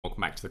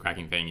welcome back to the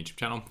Cracking FAANG YouTube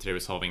channel. Today we're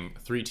solving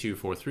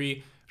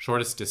 3243,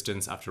 shortest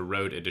distance after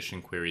road addition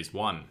queries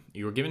 1.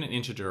 You were given an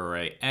integer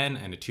array n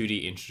and a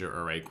 2D integer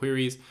array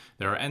queries.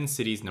 There are n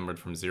cities numbered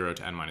from 0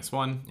 to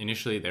n-1.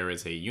 Initially, there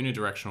is a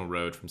unidirectional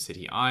road from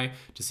city I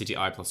to city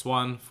I plus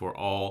 1 for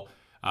all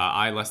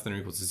I less than or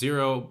equal to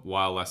 0,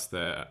 while less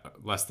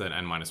than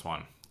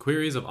n-1.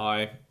 Queries of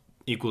I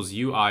equals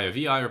ui of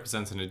vi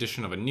represents an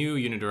addition of a new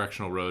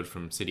unidirectional road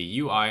from city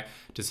ui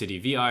to city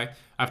vi.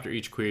 After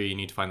each query, you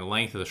need to find the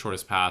length of the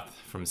shortest path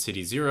from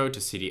city 0 to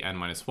city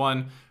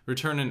n-1.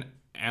 Return an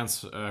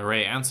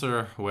array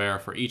answer where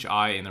for each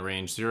I in the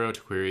range 0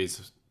 to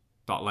queries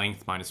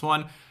 .length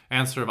 -1,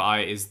 answer of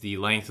I is the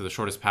length of the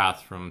shortest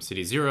path from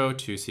city 0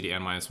 to city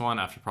n-1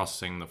 after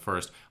processing the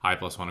first I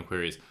plus 1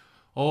 queries.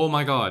 Oh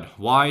my god,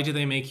 why do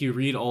they make you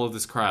read all of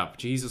this crap?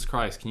 Jesus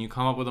Christ, can you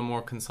come up with a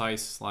more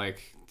concise,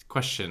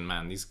 question,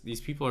 man?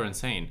 These people are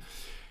insane.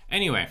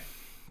 Anyway,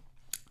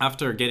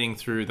 after getting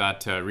through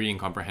that reading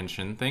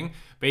comprehension thing,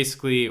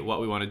 basically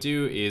what we want to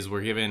do is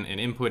we're given an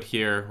input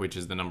here, which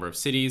is the number of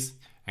cities,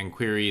 and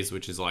queries,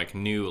 which is like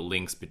new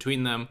links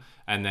between them.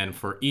 And then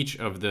for each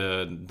of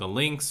the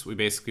links, we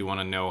basically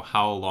want to know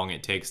how long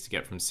it takes to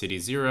get from city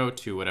 0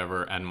 to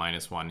whatever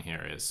n-1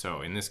 here is.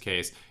 So in this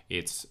case,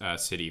 it's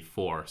city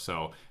 4.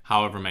 So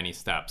however many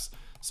steps.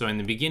 So in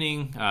the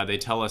beginning, they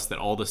tell us that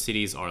all the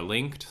cities are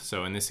linked.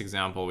 So in this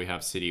example, we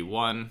have city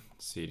 1,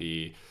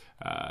 city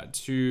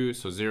 2,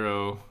 so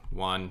 0,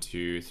 1,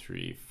 2,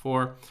 3,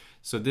 4.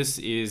 So this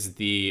is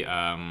the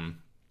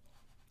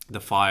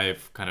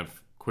 5 kind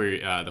of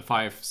the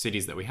 5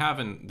 cities that we have,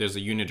 and there's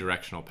a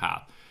unidirectional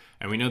path.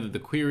 And we know that the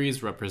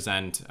queries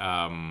represent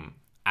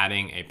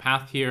adding a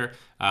path here.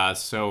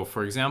 So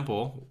for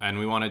example, and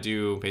we want to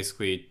do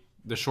basically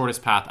the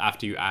shortest path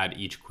after you add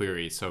each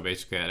query. So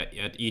basically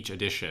at each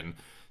addition.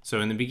 So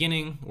in the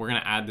beginning, we're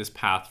going to add this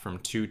path from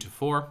 2 to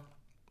 4.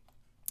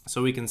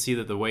 So we can see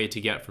that the way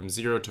to get from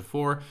 0 to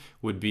 4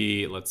 would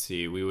be, let's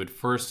see, we would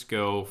first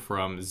go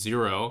from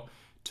 0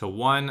 to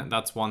 1,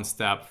 that's one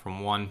step,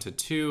 from 1 to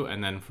 2,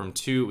 and then from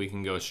 2 we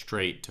can go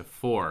straight to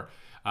 4.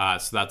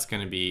 So that's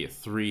going to be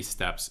 3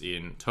 steps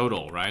in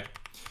total, right?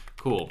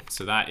 Cool,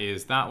 so that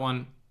is that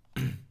one.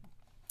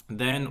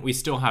 Then we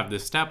still have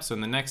this step, so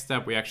in the next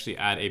step we actually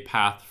add a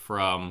path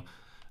from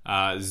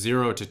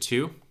 0 to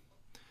 2.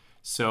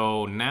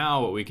 So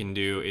now what we can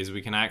do is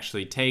we can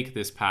actually take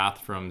this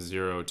path from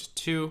 0 to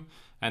 2,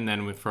 and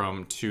then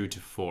from 2 to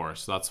 4.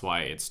 So that's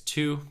why it's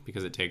 2,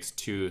 because it takes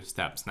 2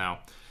 steps now.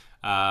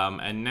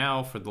 And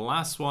now for the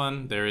last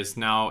one, there is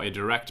now a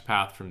direct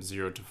path from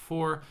 0 to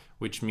 4,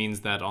 which means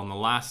that on the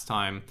last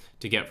time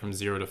to get from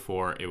 0 to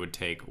 4, it would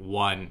take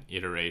 1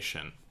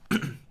 iteration.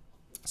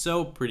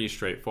 So pretty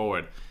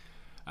straightforward.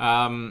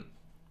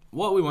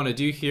 What we want to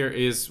do here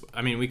is,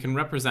 I mean, we can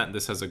represent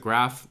this as a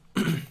graph.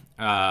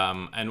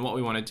 And what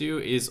we want to do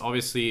is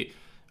obviously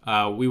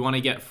we want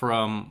to get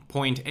from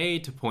point A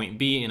to point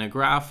B in a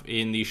graph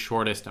in the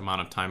shortest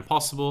amount of time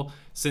possible.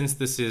 Since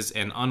this is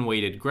an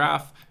unweighted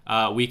graph,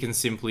 we can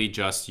simply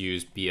just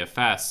use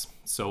BFS.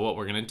 So what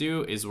we're going to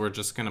do is we're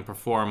just going to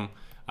perform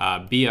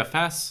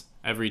BFS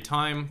every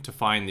time to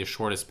find the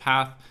shortest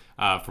path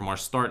from our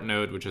start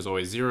node, which is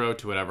always 0,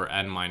 to whatever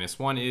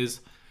n-1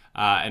 is.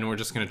 And we're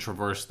just going to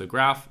traverse the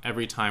graph.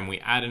 Every time we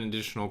add an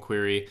additional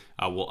query,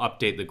 we'll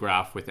update the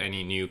graph with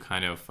any new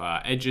kind of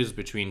edges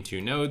between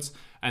 2 nodes,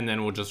 and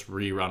then we'll just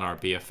rerun our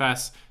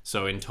BFS.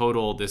 So in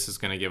total, this is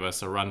going to give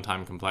us a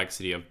runtime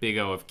complexity of big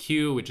O of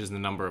Q, which is the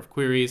number of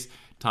queries,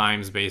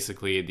 times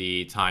basically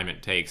the time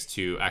it takes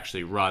to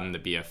actually run the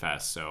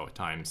BFS, so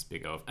times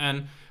big O of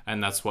N,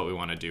 and that's what we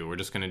want to do. We're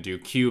just going to do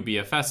Q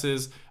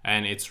BFSs,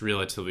 and it's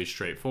relatively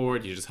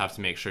straightforward. You just have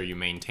to make sure you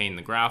maintain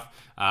the graph,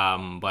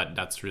 but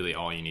that's really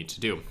all you need to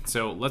do.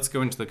 So let's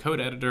go into the code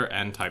editor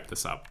and type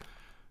this up.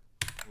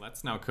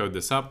 Let's now code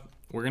this up.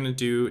 We're going to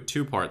do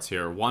 2 parts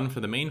here, one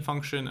for the main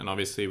function, and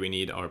obviously we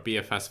need our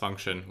BFS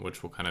function,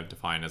 which we'll kind of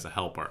define as a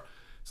helper.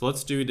 So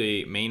let's do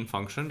the main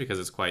function because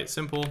it's quite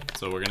simple.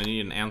 So we're going to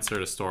need an answer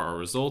to store our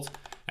result,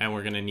 and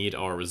we're going to need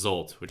our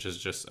result, which is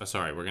just,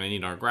 we're going to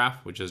need our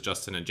graph, which is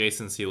just an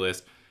adjacency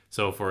list.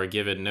 So for a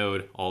given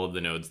node, all of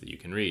the nodes that you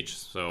can reach.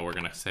 So we're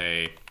going to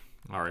say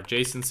our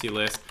adjacency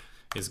list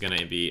is going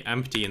to be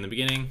empty in the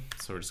beginning.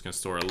 So we're just going to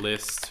store a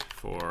list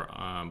for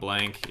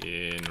blank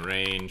in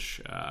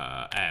range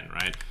n,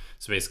 right?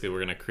 So basically we're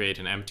going to create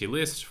an empty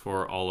list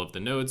for all of the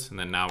nodes, and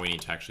then now we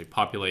need to actually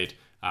populate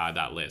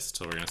that list.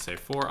 So we're going to say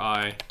for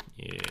I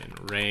in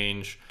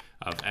range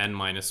of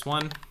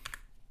n-1,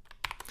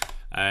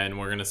 and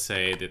we're going to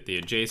say that the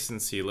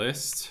adjacency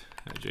list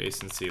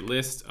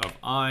of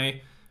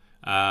I,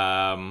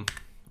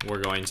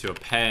 we're going to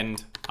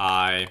append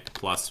I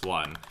plus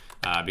 1,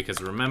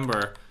 because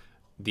remember,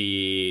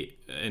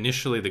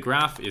 initially the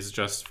graph is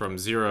just from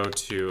 0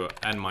 to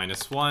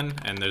n-1,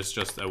 and there's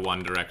just a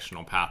one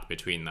directional path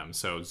between them.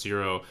 So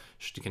 0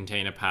 should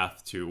contain a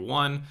path to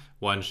 1,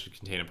 1 should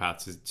contain a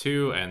path to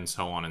 2, and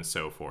so on and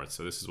so forth.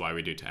 So this is why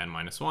we do to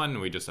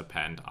n-1, we just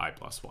append I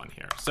plus 1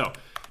 here. So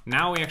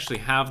now we actually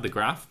have the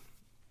graph,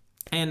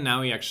 and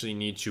now we actually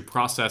need to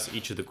process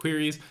each of the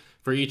queries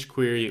for each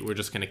query, we're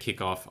just going to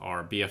kick off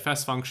our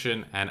BFS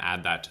function and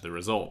add that to the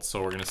result.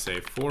 So we're going to say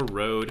for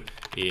road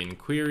in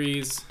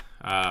queries,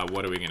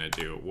 what are we going to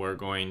do? We're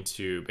going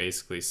to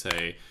basically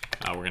say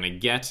we're going to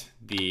get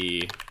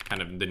the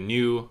kind of the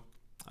new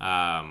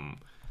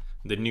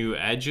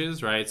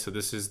edges, right? So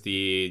this is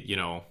the,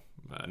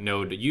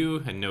 node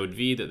U and node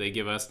V that they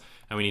give us,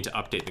 and we need to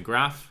update the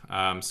graph.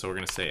 So we're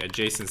going to say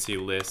adjacency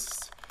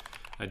list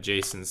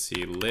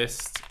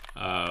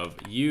of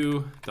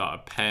U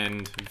dot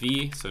append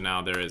V. So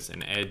now there is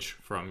an edge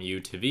from U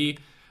to V,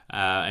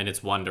 and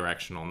it's one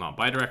directional, not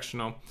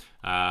bidirectional.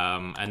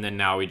 And then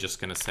now we're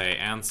just going to say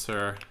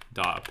answer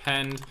dot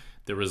append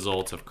the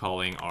result of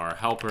calling our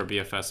helper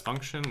BFS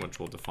function, which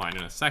we'll define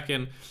in a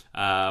second,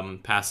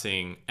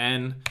 passing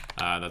n,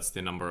 that's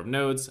the number of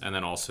nodes, and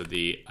then also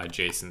the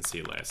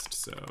adjacency list.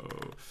 So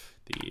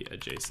the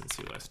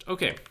adjacency list.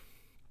 Okay,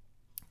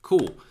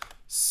 cool.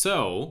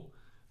 So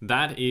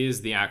that is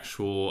the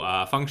actual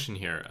function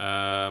here.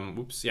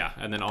 Yeah,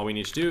 and then all we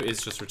need to do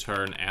is just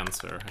return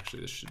answer.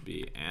 Actually, this should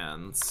be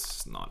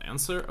not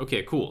answer.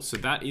 Okay, cool. So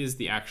that is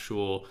the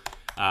actual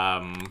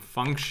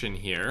function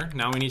here.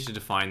 Now we need to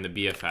define the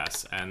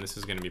BFS, and this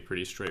is going to be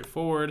pretty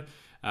straightforward.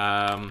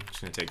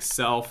 Just going to take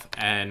self,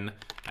 n,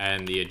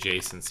 and the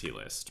adjacency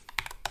list.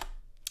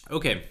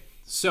 Okay,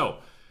 so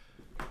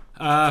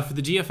for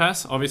the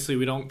DFS, obviously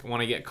we don't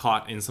want to get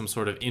caught in some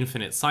sort of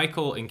infinite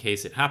cycle in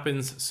case it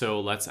happens.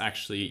 So let's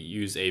actually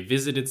use a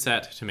visited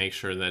set to make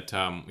sure that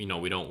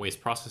we don't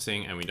waste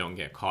processing and we don't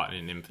get caught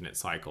in an infinite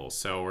cycle.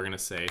 So we're going to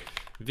say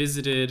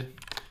visited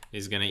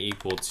is going to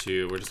equal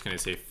to, we're just going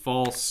to say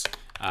false,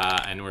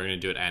 and we're going to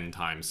do it n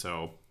times.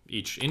 So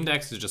each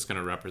index is just going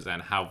to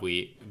represent how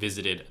we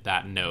visited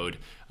that node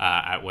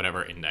at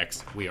whatever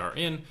index we are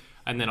in.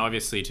 And then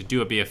obviously to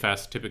do a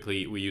BFS,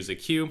 typically we use a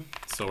queue.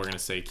 So we're going to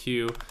say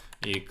queue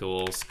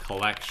equals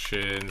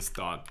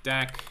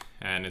collections.deck,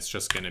 and it's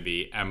just going to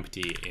be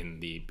empty in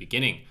the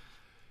beginning.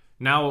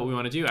 Now what we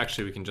want to do,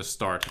 actually we can just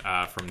start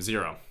from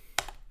 0.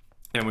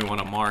 And we want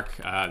to mark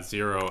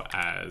 0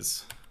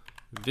 as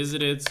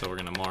visited. So we're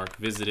going to mark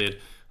visited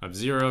of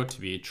 0 to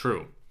be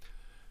true.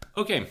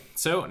 Okay,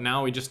 so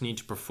now we just need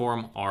to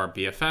perform our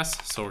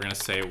BFS. So we're going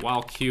to say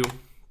while queue,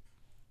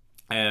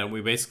 and we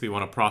basically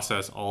want to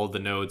process all the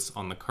nodes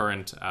on the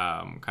current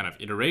kind of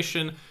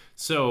iteration.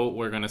 So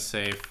we're going to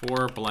say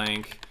for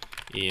blank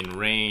in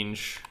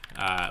range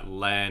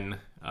len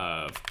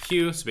of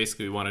queue. So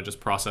basically we want to just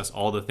process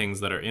all the things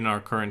that are in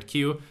our current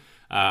queue,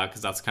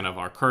 because that's kind of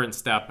our current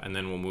step, and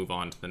then we'll move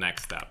on to the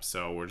next step.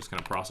 So we're just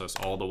going to process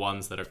all the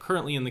ones that are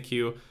currently in the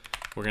queue.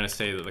 We're going to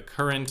say that the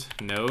current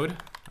node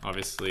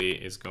obviously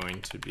is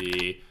going to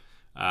be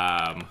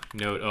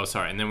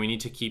and then we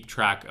need to keep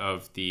track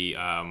of the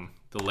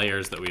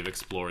layers that we've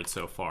explored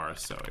so far.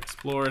 So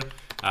explored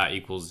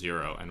equals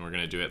 0, and we're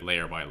going to do it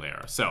layer by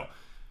layer. So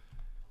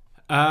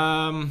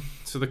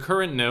so the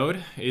current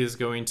node is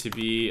going to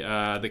be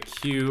the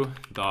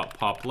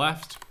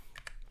queue.popLeft.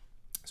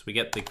 So we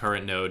get the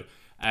current node,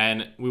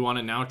 and we want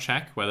to now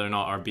check whether or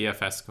not our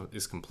BFS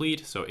is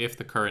complete. So if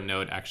the current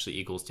node actually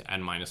equals to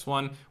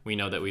n-1, we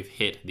know that we've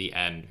hit the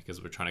end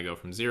because we're trying to go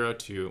from 0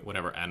 to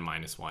whatever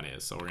n-1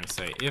 is. So we're going to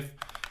say if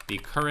the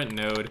current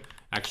node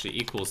actually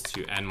equals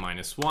to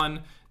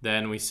n-1,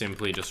 then we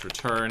simply just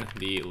return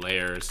the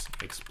layers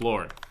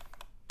explored.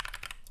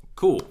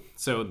 Cool.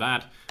 So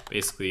that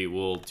basically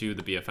will do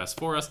the BFS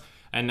for us.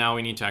 And now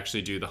we need to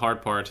actually do the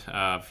hard part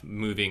of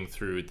moving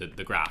through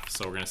the graph.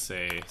 So we're going to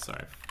say,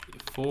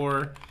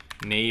 for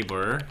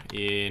neighbor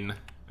in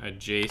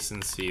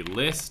adjacency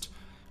list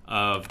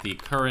of the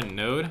current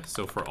node.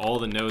 So for all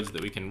the nodes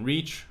that we can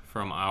reach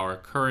from our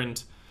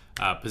current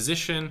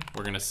position,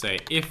 we're going to say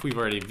if we've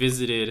already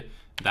visited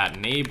that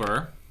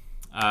neighbor,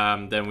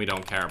 then we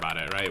don't care about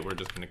it, right? We're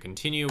just going to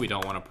continue. We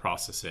don't want to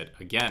process it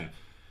again.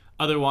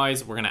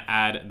 Otherwise, we're going to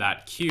add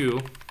that queue,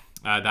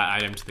 that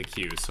item to the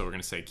queue. So we're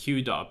going to say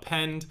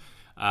queue.append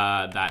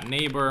that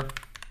neighbor.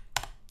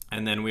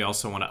 And then we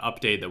also want to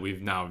update that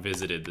we've now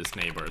visited this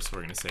neighbor. So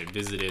we're going to say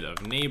visited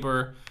of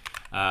neighbor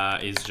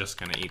is just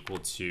going to equal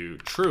to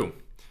true.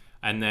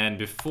 And then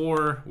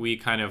before we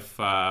kind of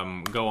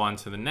go on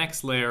to the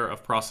next layer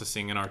of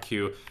processing in our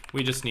queue,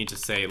 we just need to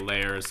say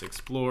layers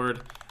explored.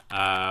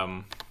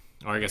 Or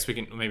I guess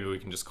maybe we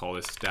can just call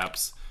this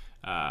steps.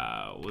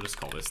 We'll just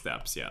call this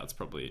steps. Yeah, that's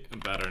probably a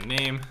better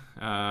name.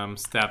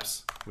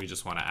 Steps, we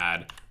just want to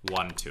add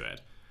 1 to it.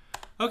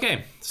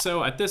 Okay,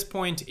 so at this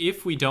point,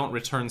 if we don't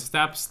return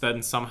steps,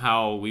 then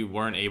somehow we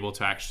weren't able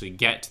to actually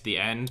get to the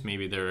end.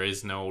 Maybe there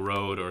is no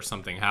road or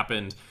something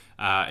happened,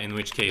 in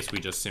which case we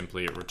just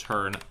simply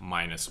return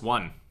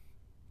 -1.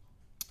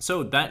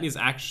 So that is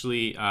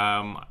actually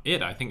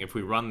it. I think if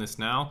we run this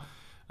now,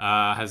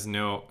 has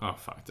no, oh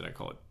fuck, did I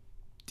call it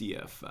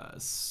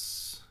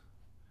DFS?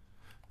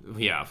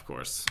 Yeah, of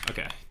course.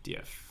 Okay,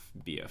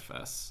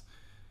 BFS.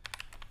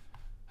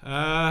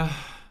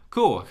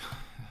 Cool.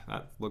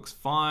 That looks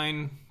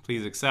fine.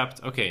 Please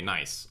accept. Okay,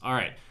 nice. All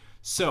right.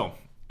 So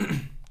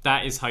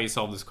that is how you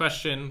solve this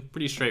question.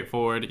 Pretty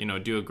straightforward,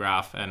 do a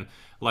graph, and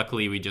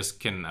luckily we just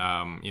can,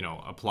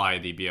 apply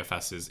the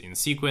BFSs in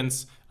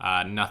sequence.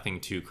 Nothing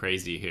too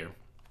crazy here.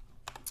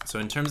 So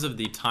in terms of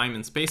the time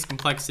and space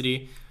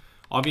complexity,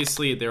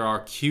 obviously there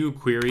are Q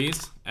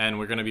queries, and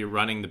we're going to be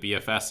running the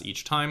BFS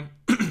each time.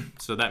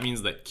 So that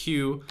means that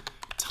Q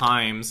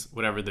times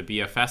whatever the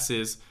BFS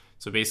is.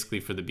 So basically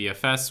for the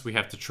BFS, we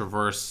have to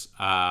traverse,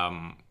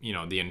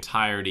 the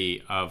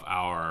entirety of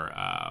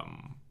our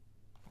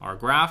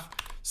graph.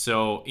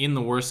 So in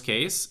the worst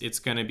case, it's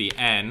going to be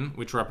n,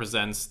 which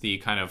represents the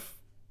kind of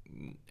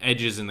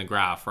edges in the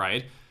graph,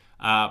 right?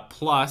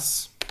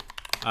 Plus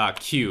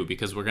q,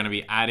 because we're going to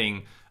be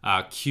adding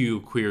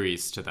q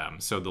queries to them.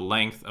 So the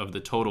length of the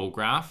total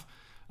graph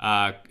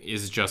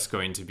is just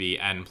going to be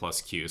n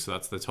plus q. So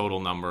that's the total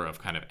number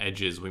of kind of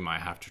edges we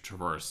might have to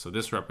traverse. So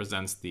this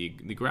represents the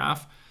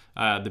graph,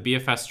 the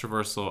BFS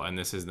traversal, and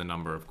this is the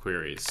number of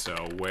queries. So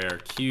where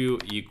q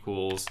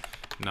equals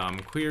num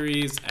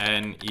queries,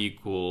 n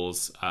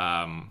equals,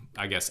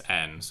 I guess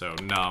n, so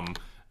num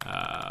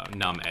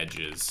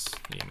edges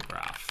in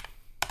graph.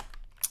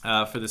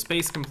 For the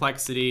space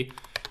complexity,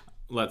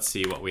 let's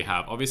see what we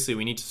have. Obviously,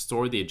 we need to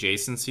store the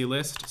adjacency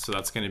list, so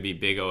that's going to be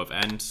big O of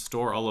n to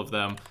store all of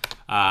them,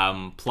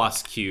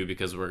 plus q,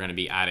 because we're going to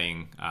be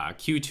adding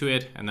q to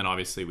it, and then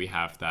obviously we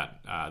have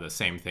that the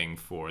same thing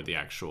for the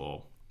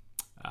actual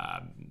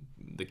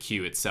the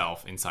q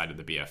itself inside of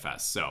the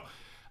BFS. So,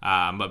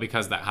 but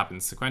because that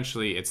happens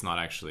sequentially, it's not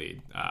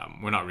actually,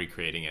 we're not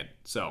recreating it,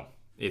 so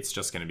it's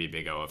just going to be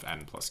big O of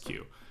n plus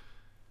q.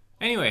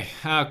 Anyway,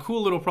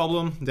 cool little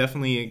problem.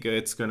 Definitely,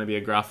 it's going to be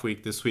a graph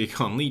week this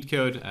week on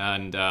Leetcode,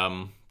 and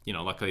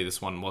luckily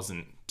this one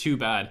wasn't too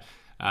bad.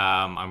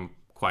 I'm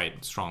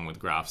quite strong with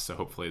graphs, so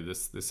hopefully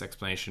this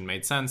explanation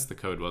made sense. The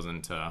code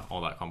wasn't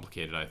all that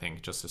complicated, I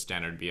think, just a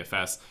standard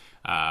BFS,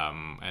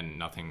 and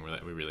nothing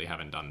that we really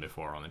haven't done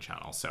before on the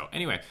channel. So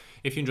anyway,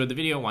 if you enjoyed the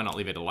video, why not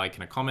leave it a like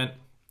and a comment,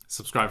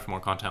 subscribe for more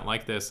content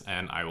like this,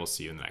 and I will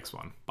see you in the next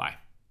one. Bye.